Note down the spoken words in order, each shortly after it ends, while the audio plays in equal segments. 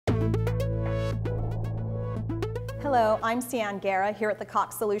Hello, I'm Sian Guerra here at the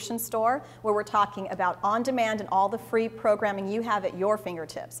Cox Solutions Store, where we're talking about on-demand and all the free programming you have at your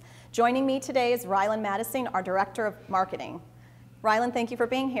fingertips. Joining me today is Rylan Madison, our Director of Marketing. Rylan, thank you for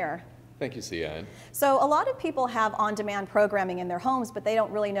being here. Thank you, Sian. So a lot of people have on-demand programming in their homes, but they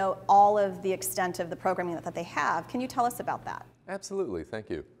don't really know all of the extent of the programming that they have. Can you tell us about that? Absolutely, thank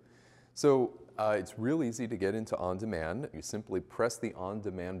you. So it's real easy to get into on-demand. You simply press the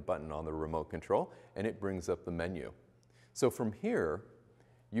on-demand button on the remote control and it brings up the menu. So from here,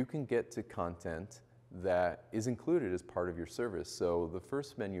 you can get to content that is included as part of your service. So the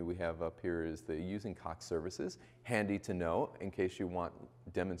first menu we have up here is the Using Cox Services. Handy to know in case you want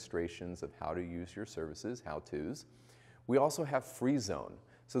demonstrations of how to use your services, how-tos. We also have Free Zone.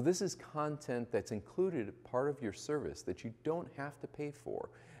 So this is content that's included part of your service that you don't have to pay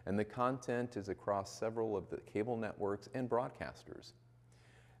for. And the content is across several of the cable networks and broadcasters.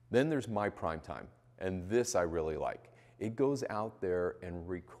 Then there's My Primetime, and this I really like. It goes out there and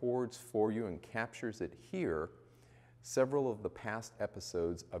records for you and captures it here several of the past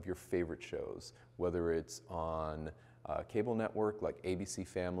episodes of your favorite shows, whether it's on a cable network like ABC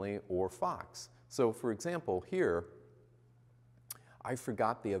Family or Fox. So for example, here, I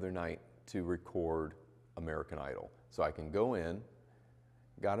forgot the other night to record American Idol. So I can go in,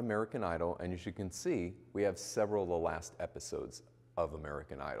 got American Idol, and as you can see, we have several of the last episodes of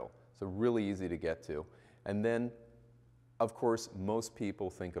American Idol. So really easy to get to. And then, of course, most people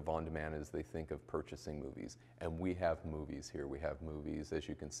think of on-demand as they think of purchasing movies. And we have movies here. We have movies, as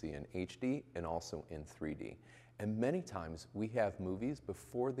you can see, in HD and also in 3D. And many times, we have movies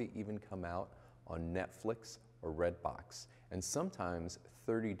before they even come out on Netflix or Redbox, and sometimes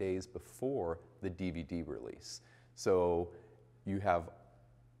 30 days before the DVD release. So you have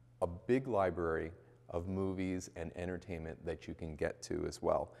a big library of movies and entertainment that you can get to as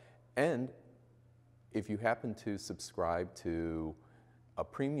well. And if you happen to subscribe to a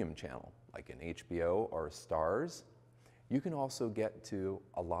premium channel, like an HBO or a Starz, you can also get to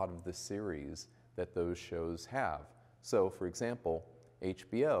a lot of the series that those shows have. So for example,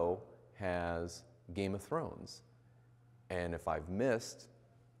 HBO has Game of Thrones. And if I've missed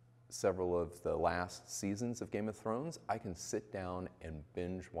several of the last seasons of Game of Thrones, I can sit down and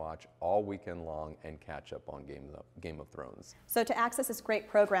binge watch all weekend long and catch up on Game of Thrones. So to access this great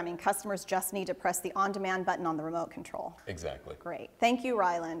programming, customers just need to press the on-demand button on the remote control. Exactly. Great. Thank you,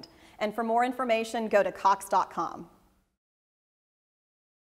 Ryland. And for more information, go to cox.com.